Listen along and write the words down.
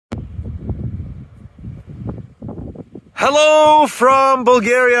Hello from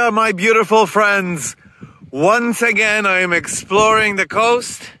Bulgaria, my beautiful friends. Once again, I am exploring the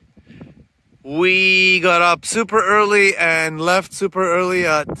coast. We got up super early and left super early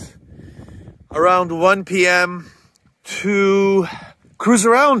at around 1 p.m. to cruise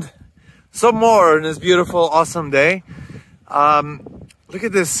around some more in this beautiful, awesome day. Look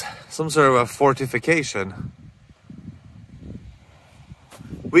at this, some sort of a fortification.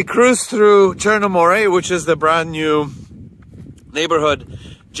 We cruised through Chernomore, which is the brand new neighborhood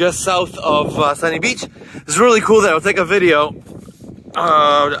just south of Sunny Beach. It's really cool there. I'll take a video in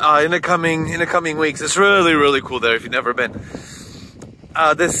the coming weeks. It's really cool there if you've never been.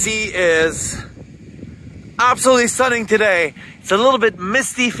 The sea is absolutely stunning today. It's a little bit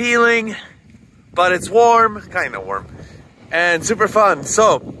misty feeling, but it's warm, kind of warm, and super fun.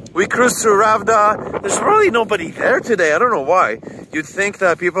 So we cruised through Ravda. There's really nobody there today. I don't know why. You'd think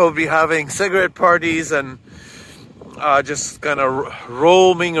that people would be having cigarette parties and just kind of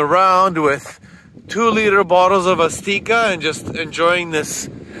roaming around with 2-liter bottles of Astika and just enjoying this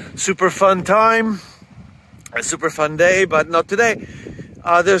super fun time, a super fun day, but not today.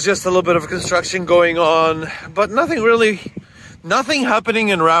 There's just a little bit of construction going on, but nothing happening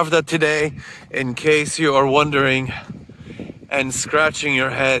in Ravda today, in case you are wondering and scratching your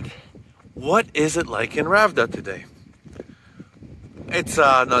head. What is it like in Ravda today? It's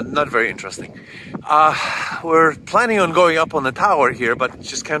not very interesting. We're planning on going up on the tower here, but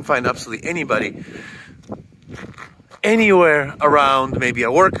just can't find absolutely anybody anywhere around. Maybe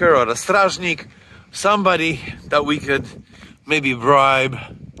a worker or a strajnik, somebody that we could maybe bribe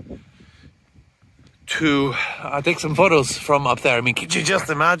to take some photos from up there. I mean, could you just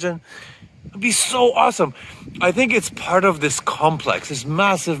imagine? It'd be so awesome. I think it's part of this complex, this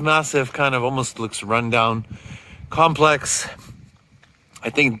massive kind of almost looks rundown complex. I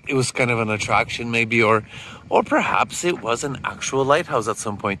think it was kind of an attraction maybe, or perhaps it was an actual lighthouse at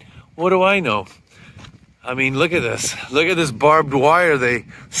some point. What do I know? I mean, look at this. Look at this barbed wire they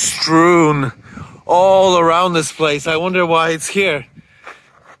strewn all around this place. I wonder why it's here.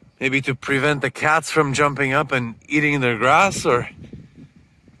 Maybe to prevent the cats from jumping up and eating their grass, or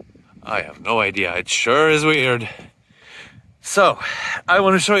I have no idea. It sure is weird. So, I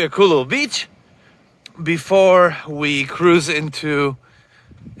want to show you a cool little beach before we cruise into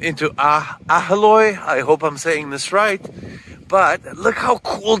Aheloy. I hope I'm saying this right. But look how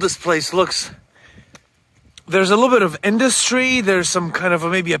cool this place looks. There's a little bit of industry. There's some kind of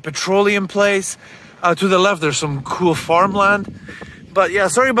maybe a petroleum place. To the left, there's some cool farmland. But yeah,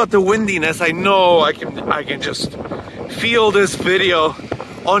 sorry about the windiness. I know I can just feel this video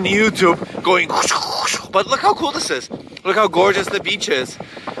on YouTube going, but look how cool this is. Look how gorgeous the beach is.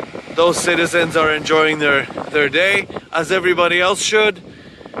 Those citizens are enjoying their day, as everybody else should.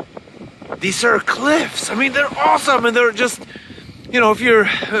 These are cliffs. I mean, they're awesome, and they're just, you know, if you're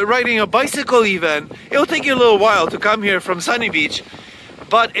riding a bicycle even, it'll take you a little while to come here from Sunny Beach.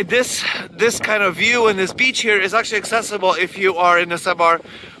 But this kind of view and this beach here is actually accessible if you are in the Sabar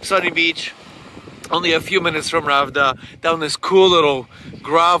Sunny Beach, only a few minutes from Ravda, down this cool little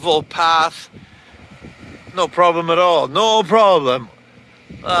gravel path. No problem at all, no problem.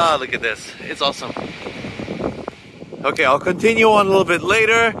 Ah, look at this, it's awesome. Okay, I'll continue on a little bit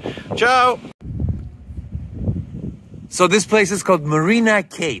later. Ciao! So this place is called Marina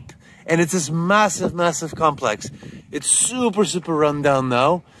Cape, and it's this massive complex. It's super run down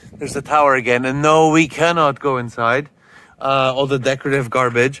now. There's the tower again, and no, we cannot go inside. All the decorative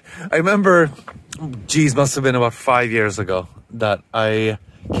garbage. I remember, geez, must have been about 5 years ago that I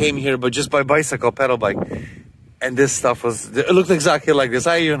came here, but just by bicycle, pedal bike. And this stuff it looked exactly like this.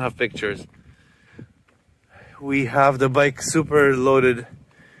 I even have pictures. We have the bike super loaded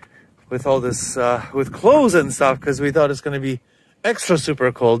with all this, with clothes and stuff, because we thought it's going to be extra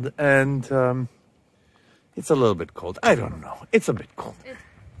super cold. And it's a little bit cold. I don't know. It's a bit cold.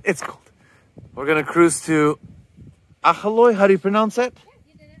 It's cold. We're going to cruise to Aheloy. How do you pronounce it? Yeah,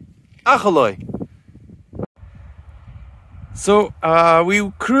 you did it. Aheloy. So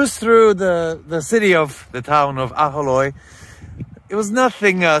we cruised through the city of the town of Aheloy. It was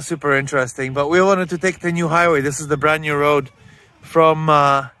nothing super interesting, but we wanted to take the new highway. This is the brand new road from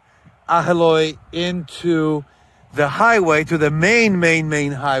Aheloy into the highway, to the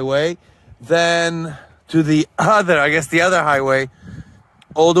main highway, then to the other, I guess the other highway,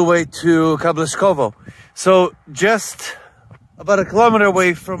 all the way to Kablishkovo. So just about a kilometer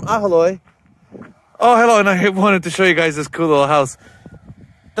away from Aheloy. Oh, hello, and I wanted to show you guys this cool little house.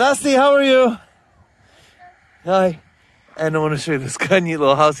 Dusty, how are you? Hi. And I want to show you this kind of neat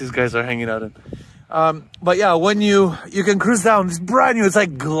little house these guys are hanging out in. But yeah, when you can cruise down, it's brand new, it's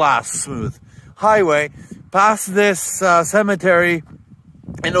like glass smooth highway, past this cemetery,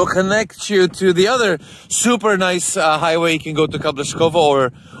 and it'll connect you to the other super nice highway. You can go to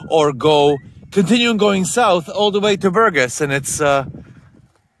Kablashkova or go continuing going south all the way to Burgas, and it's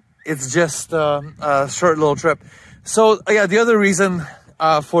just a short little trip. So yeah, the other reason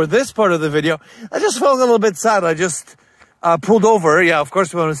for this part of the video, I just felt a little bit sad. I just pulled over. Yeah, of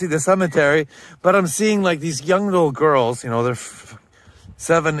course we want to see the cemetery, but I'm seeing like these young little girls, you know, they're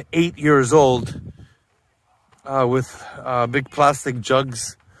 7, 8 years old, with big plastic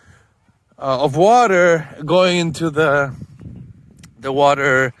jugs of water going into the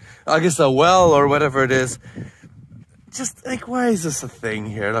water, I guess a well or whatever it is. Just like, why is this a thing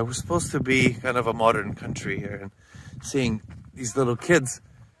here? Like, we're supposed to be kind of a modern country here, and seeing these little kids,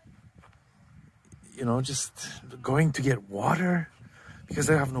 you know, just going to get water because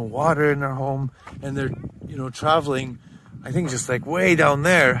they have no water in their home, and they're, you know, traveling, I think just like way down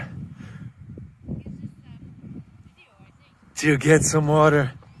there to get some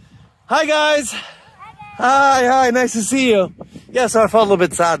water. Hi guys. Hi, nice to see you. Yeah, so I felt a little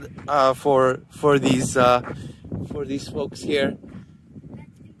bit sad for these folks here.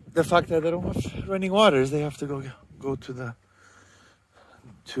 The fact that they don't have running waters, they have to go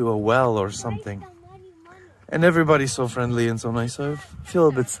to a well or something. And everybody's so friendly and so nice, so I feel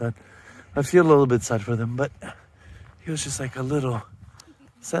a bit sad. I feel a little bit sad for them, but it was just like a little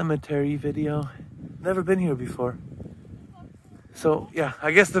cemetery video. Never been here before. So yeah,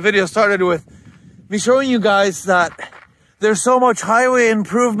 I guess the video started with me showing you guys that there's so much highway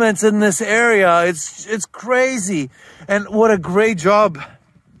improvements in this area. It's crazy. And what a great job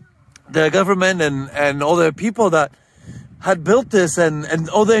the government and all the people that had built this and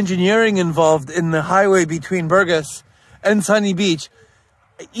all the engineering involved in the highway between Burgas and Sunny Beach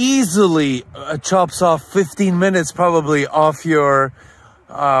easily chops off 15 minutes probably off your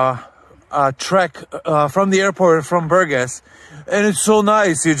trek from the airport from Burgas. And it's so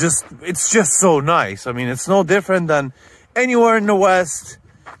nice. It's just so nice. I mean, it's no different than anywhere in the West.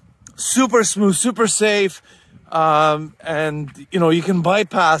 Super smooth, super safe. And, you know, you can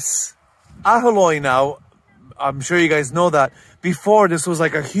bypass Aheloy now. I'm sure you guys know that. Before, this was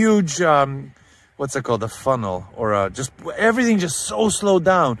like a huge, what's it called? A funnel, or just everything just so slowed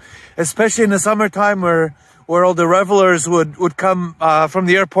down. Especially in the summertime where all the revelers would come from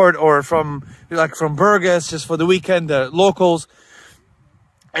the airport or from Burgas just for the weekend, the locals.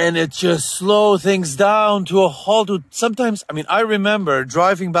 And it just slowed things down to a halt. Sometimes, I mean, I remember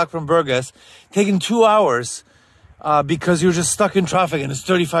driving back from Burgas, taking 2 hours because you're just stuck in traffic and it's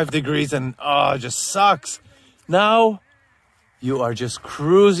 35 degrees and it just sucks. Now, you are just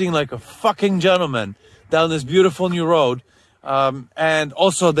cruising like a fucking gentleman down this beautiful new road. And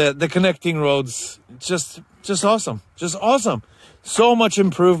also the connecting roads, just awesome. Just awesome. So much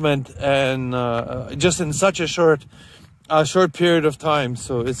improvement, and just in such a short period of time.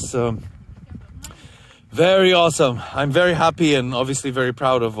 So it's very awesome. I'm very happy and obviously very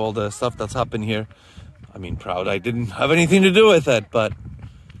proud of all the stuff that's happened here. I mean, proud. I didn't have anything to do with it, but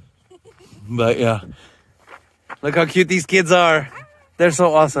yeah. Look how cute these kids are. They're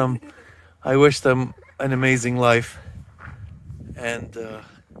so awesome. I wish them an amazing life and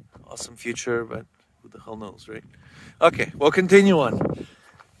awesome future, but who the hell knows, right? Okay, we'll continue on.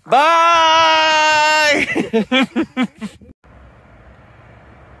 Bye!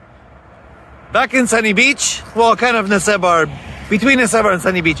 Back in Sunny Beach, well, kind of Nesebar, between Nesebar and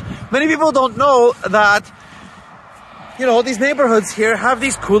Sunny Beach. Many people don't know that, you know, these neighborhoods here have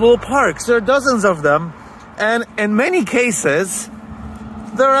these cool little parks. There are dozens of them, and in many cases,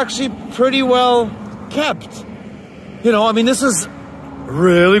 they're actually pretty well kept. You know, I mean, this is a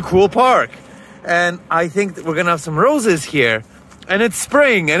really cool park, and I think that we're gonna have some roses here. And it's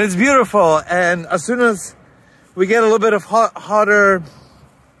spring, and it's beautiful. And as soon as we get a little bit of hotter,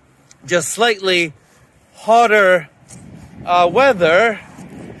 just slightly hotter weather,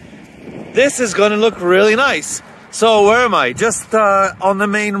 this is going to look really nice. So where am I? Just on the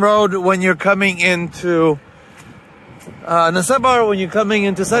main road when you're coming into Nesebar, when you're coming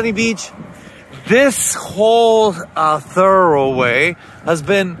into Sunny Beach. This whole thoroughway has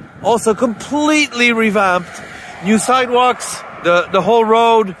been also completely revamped. New sidewalks. The whole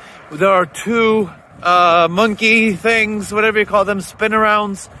road, there are 2 monkey things, whatever you call them,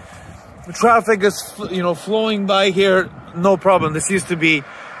 spin-arounds. The traffic is, you know, flowing by here, no problem. This used to be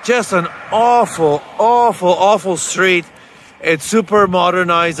just an awful street. It's super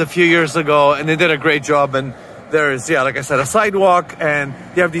modernized a few years ago, and they did a great job. And there's, yeah, like I said, a sidewalk, and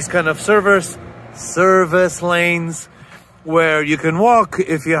they have these kind of service lanes where you can walk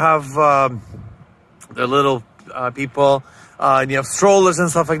if you have the little people. and you have strollers and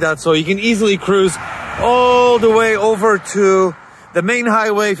stuff like that. So you can easily cruise all the way over to the main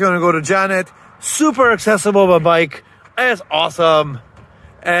highway if you want to go to Janet. Super accessible by bike. It's awesome.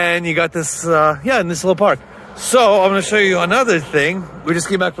 And you got this, in this little park. So I'm going to show you another thing. We just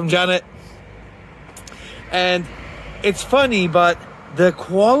came back from Janet. And it's funny, but the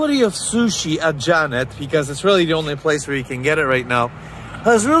quality of sushi at Janet, because it's really the only place where you can get it right now,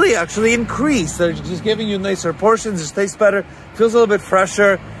 has really actually increased. They're just giving you nicer portions. It tastes better. Feels a little bit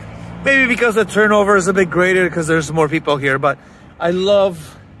fresher. Maybe because the turnover is a bit greater because there's more people here. But I'm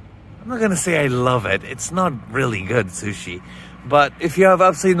not going to say I love it. It's not really good sushi. But if you have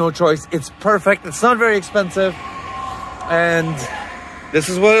absolutely no choice, it's perfect. It's not very expensive. And this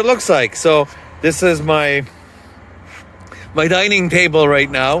is what it looks like. So this is my dining table right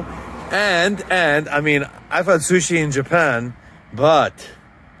now. And I mean, I've had sushi in Japan, but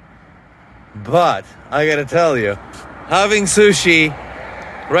I gotta tell you, having sushi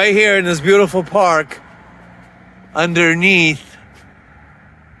right here in this beautiful park underneath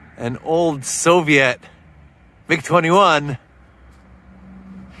an old Soviet MiG-21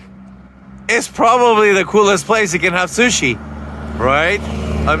 is probably the coolest place you can have sushi, right?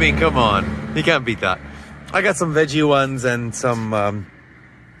 I mean, come on, you can't beat that. I got some veggie ones and some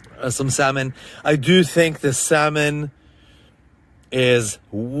salmon. I do think the salmon is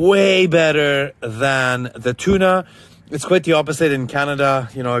way better than the tuna. It's quite the opposite in Canada.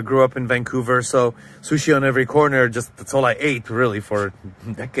 You know, I grew up in Vancouver, so sushi on every corner, that's all I ate really for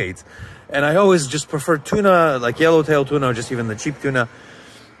decades. And I always just prefer tuna, like yellowtail tuna, or just even the cheap tuna.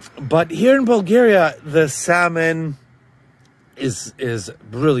 But here in Bulgaria, the salmon is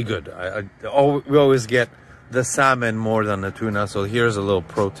really good. We always get the salmon more than the tuna. So here's a little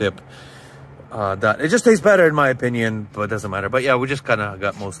pro tip. That it just tastes better in my opinion, but it doesn't matter. But yeah, we just kind of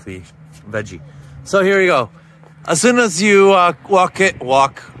got mostly veggie. So here you go. As soon as you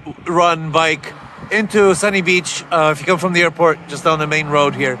run, bike into Sunny Beach, if you come from the airport, just down the main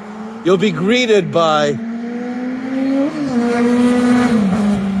road here, you'll be greeted by...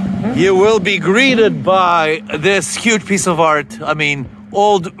 You will be greeted by this huge piece of art. I mean,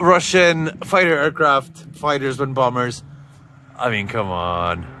 old Russian fighter aircraft, fighters and bombers. I mean, come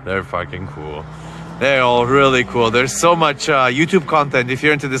on, they're fucking cool. They're all really cool. There's so much YouTube content if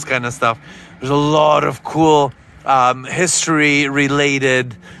you're into this kind of stuff. There's a lot of cool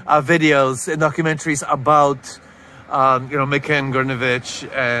history-related videos and documentaries about, Mikhail Gurnovich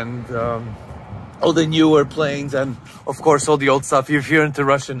and all the newer planes, and of course all the old stuff. If you're into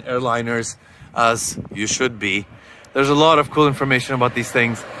Russian airliners, as you should be, there's a lot of cool information about these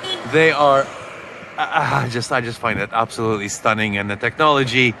things. They are I just find it absolutely stunning, and the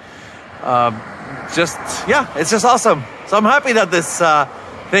technology, it's just awesome. So I'm happy that this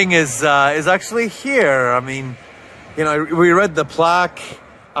thing is actually here. I mean, you know, we read the plaque.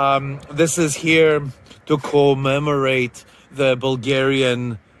 This is here to commemorate the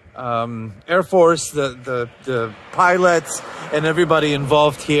Bulgarian Air Force, the pilots and everybody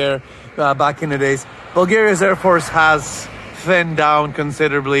involved here back in the days. Bulgaria's Air Force has thinned down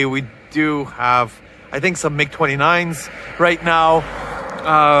considerably. We do have, I think, some MiG-29s right now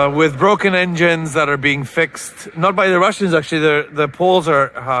with broken engines that are being fixed. Not by the Russians, actually. The Poles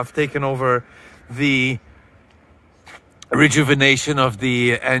have taken over the rejuvenation of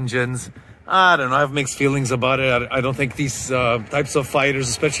the engines. I don't know, I have mixed feelings about it. I don't think these types of fighters,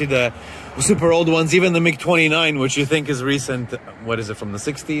 especially the super old ones, even the MiG-29, which you think is recent, what is it, from the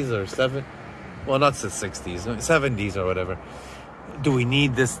 60s or 7? Well, not the 60s, 70s or whatever. Do we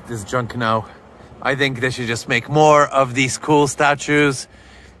need this junk now? I think they should just make more of these cool statues,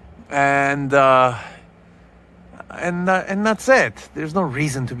 and that's it. There's no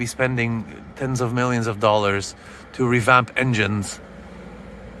reason to be spending tens of millions of dollars to revamp engines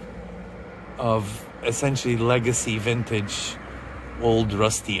of essentially legacy, vintage, old,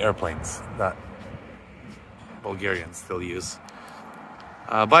 rusty airplanes that Bulgarians still use.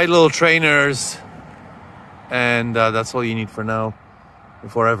 Buy little trainers, and that's all you need for now,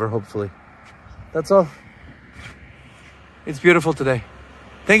 forever, hopefully. That's all. It's beautiful today.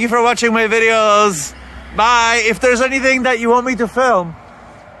 Thank you for watching my videos. Bye. If there's anything that you want me to film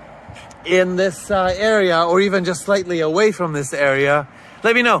in this area, or even just slightly away from this area,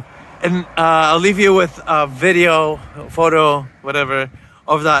 let me know. And I'll leave you with a video, photo, whatever,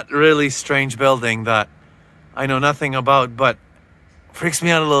 of that really strange building that I know nothing about, but freaks me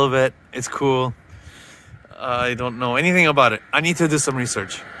out a little bit. It's cool. I don't know anything about it. I need to do some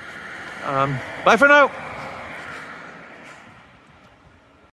research. Bye for now.